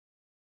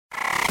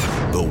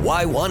The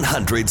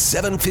Y100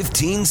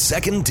 715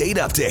 second date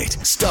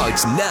update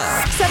starts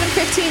now.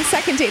 7:15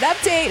 second date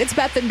update. It's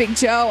Beth and Big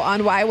Joe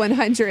on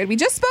Y100. We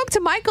just spoke to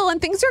Michael and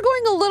things are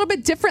going a little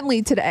bit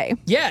differently today.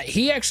 Yeah,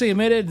 he actually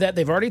admitted that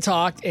they've already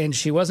talked and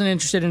she wasn't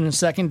interested in a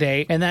second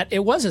date and that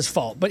it was his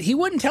fault. But he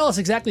wouldn't tell us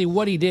exactly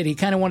what he did. He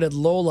kind of wanted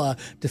Lola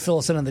to fill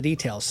us in on the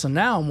details. So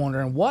now I'm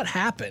wondering what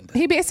happened.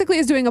 He basically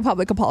is doing a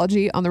public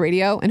apology on the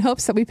radio in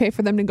hopes that we pay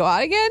for them to go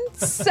out again.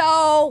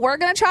 So we're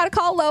going to try to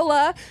call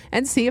Lola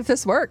and see if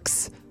this works.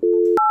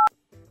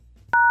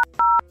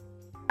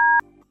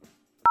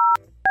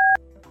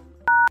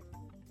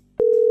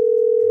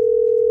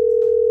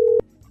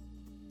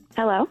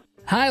 Hello.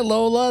 Hi,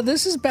 Lola.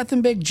 This is Beth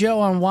and Big Joe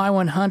on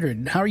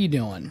Y100. How are you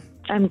doing?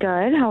 I'm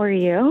good. How are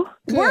you?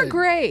 Good. We're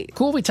great.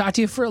 Cool. We talked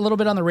to you for a little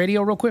bit on the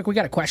radio real quick. We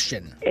got a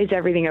question. Is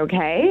everything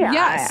okay?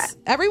 Yes.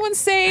 Everyone's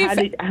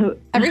safe.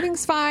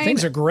 Everything's fine.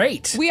 Things are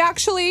great. We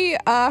actually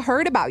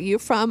heard about you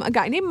from a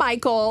guy named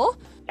Michael.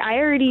 I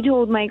already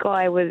told Michael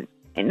I was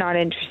not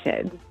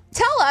interested.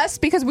 Tell us,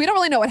 because we don't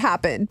really know what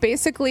happened.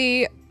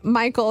 Basically,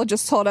 Michael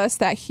just told us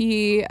that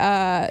he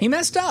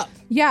messed up.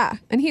 Yeah,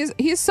 and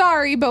he's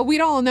sorry, but we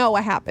don't know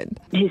what happened.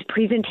 His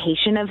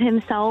presentation of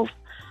himself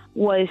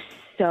was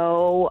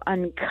so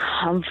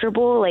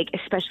uncomfortable, like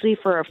especially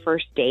for a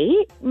first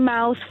date.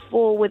 Mouth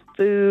full with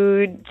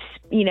food,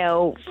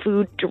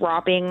 food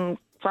dropping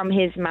from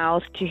his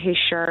mouth to his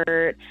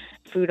shirt,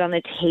 food on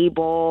the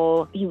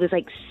table. He was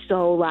like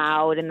so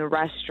loud in the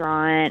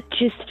restaurant,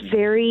 just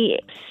very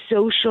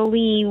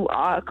socially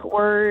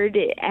awkward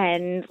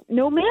and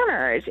no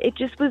manners. It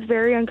just was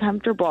very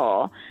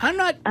uncomfortable. I'm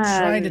not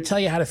trying to tell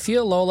you how to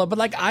feel, Lola, but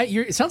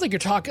it sounds like you're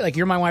talking like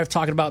you're my wife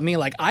talking about me.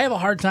 Like I have a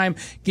hard time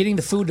getting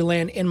the food to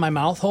land in my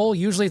mouth hole.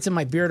 Usually it's in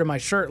my beard or my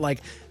shirt. Like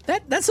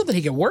that's something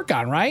he could work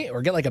on, right?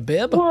 Or get like a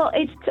bib. Well,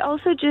 it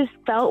also just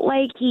felt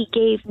like he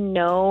gave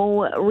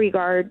no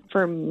regard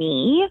for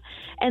me.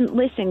 And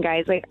listen,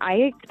 guys, like I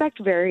expect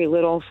very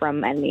little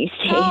from men these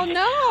days. Oh,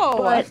 no.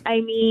 But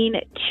I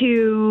mean,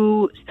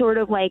 to sort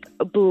of like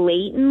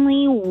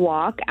blatantly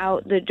walk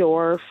out the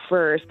door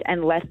first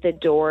and let the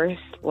door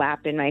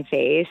slap in my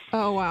face.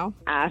 Oh, wow.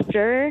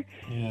 After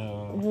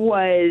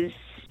was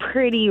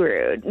pretty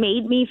rude.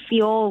 Made me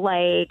feel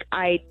like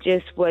I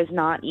just was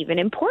not even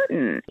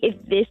important. If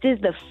this is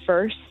the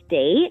first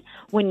date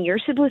when you're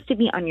supposed to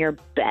be on your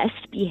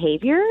best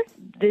behavior,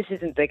 this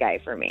isn't the guy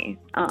for me.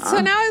 So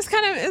now it's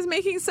kind of is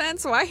making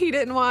sense why he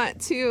didn't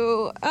want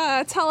to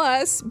tell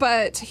us,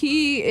 but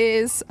he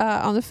is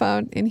on the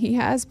phone and he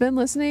has been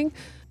listening.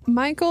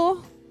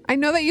 Michael, I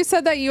know that you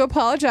said that you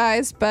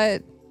apologized,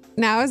 but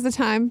now is the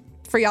time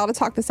for y'all to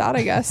talk this out,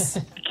 I guess.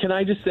 Can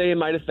I just say in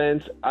my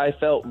defense, I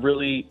felt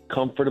really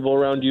comfortable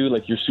around you.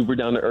 Like you're super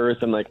down to earth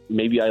and like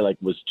maybe I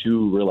was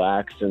too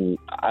relaxed and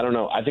I don't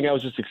know. I think I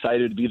was just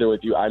excited to be there with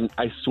you. I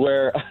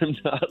swear I'm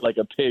not like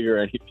a pig or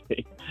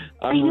anything.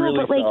 I'm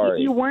really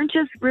sorry. You weren't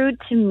just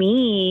rude to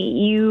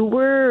me. You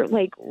were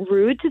like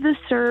rude to the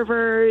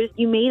servers.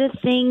 You made a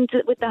thing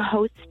with the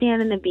host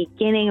stand in the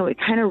beginning. It was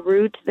kind of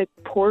rude to the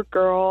poor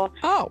girl.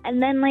 Oh.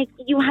 And then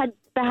you had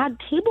bad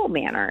table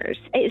manners.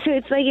 So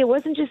it's like, it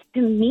wasn't just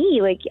to me.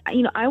 Like,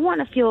 I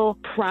want to feel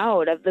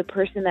proud of the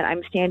person that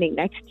I'm standing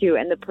next to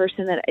and the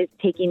person that is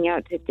taking me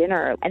out to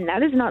dinner. And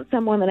that is not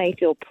someone that I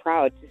feel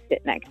proud to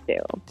sit next to.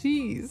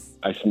 Jeez.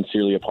 I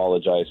sincerely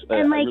apologize.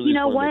 And really you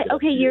know what?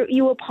 Okay,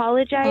 you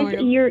apologized.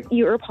 Oh,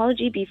 your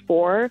apology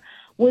before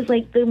was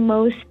like the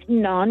most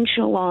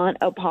nonchalant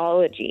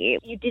apology.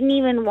 You didn't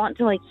even want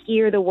to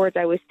hear the words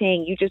I was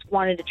saying. You just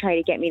wanted to try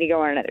to get me to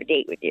go on another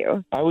date with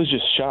you. I was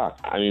just shocked.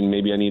 I mean,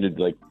 maybe I needed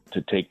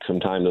to take some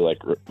time to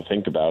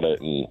think about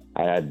it, and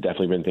I had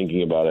definitely been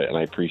thinking about it, and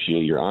I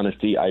appreciate your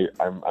honesty.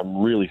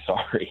 I'm really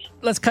sorry.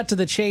 Let's cut to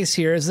the chase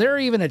here. Is there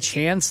even a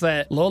chance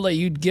that, Lola,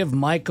 you'd give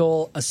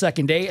Michael a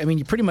second date? I mean,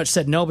 you pretty much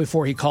said no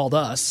before he called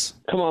us.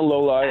 Come on,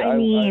 Lola.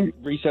 I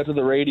reached out to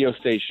the radio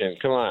station.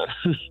 Come on.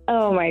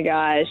 Oh, my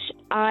gosh.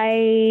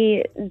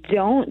 I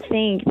don't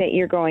think that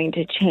you're going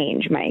to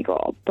change,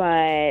 Michael,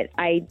 but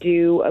I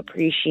do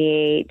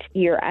appreciate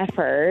your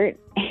effort.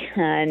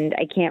 And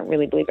I can't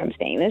really believe I'm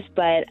saying this,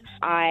 but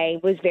I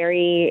was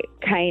very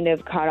kind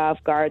of caught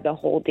off guard the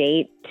whole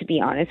date, to be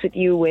honest with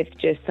you, with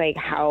just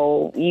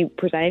how you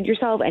presented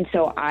yourself. And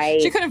so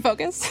She couldn't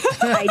focus.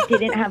 I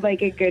didn't have a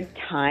good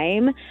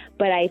time,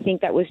 but I think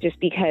that was just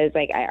because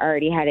I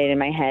already had it in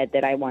my head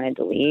that I wanted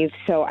to leave.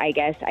 So I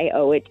guess I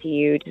owe it to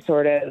you to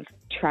sort of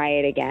try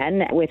it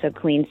again with a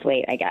clean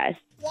slate, I guess.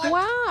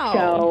 Wow.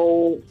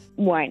 So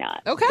why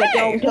not? Okay. But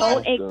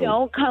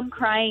don't come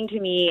crying to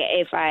me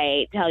if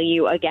I tell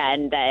you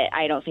again that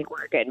I don't think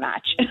we're a good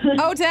match.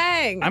 Oh,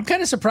 dang. I'm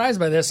kind of surprised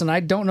by this, and I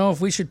don't know if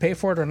we should pay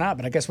for it or not,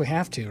 but I guess we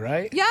have to,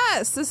 right?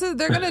 Yes,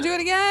 they're going to do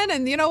it again.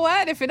 And you know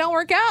what? If it don't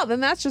work out, then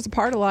that's just a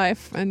part of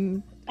life.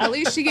 And at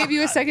least she gave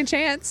you a second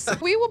chance.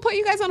 We will put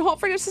you guys on hold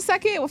for just a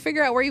second. We'll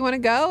figure out where you want to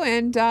go,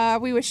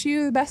 and we wish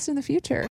you the best in the future.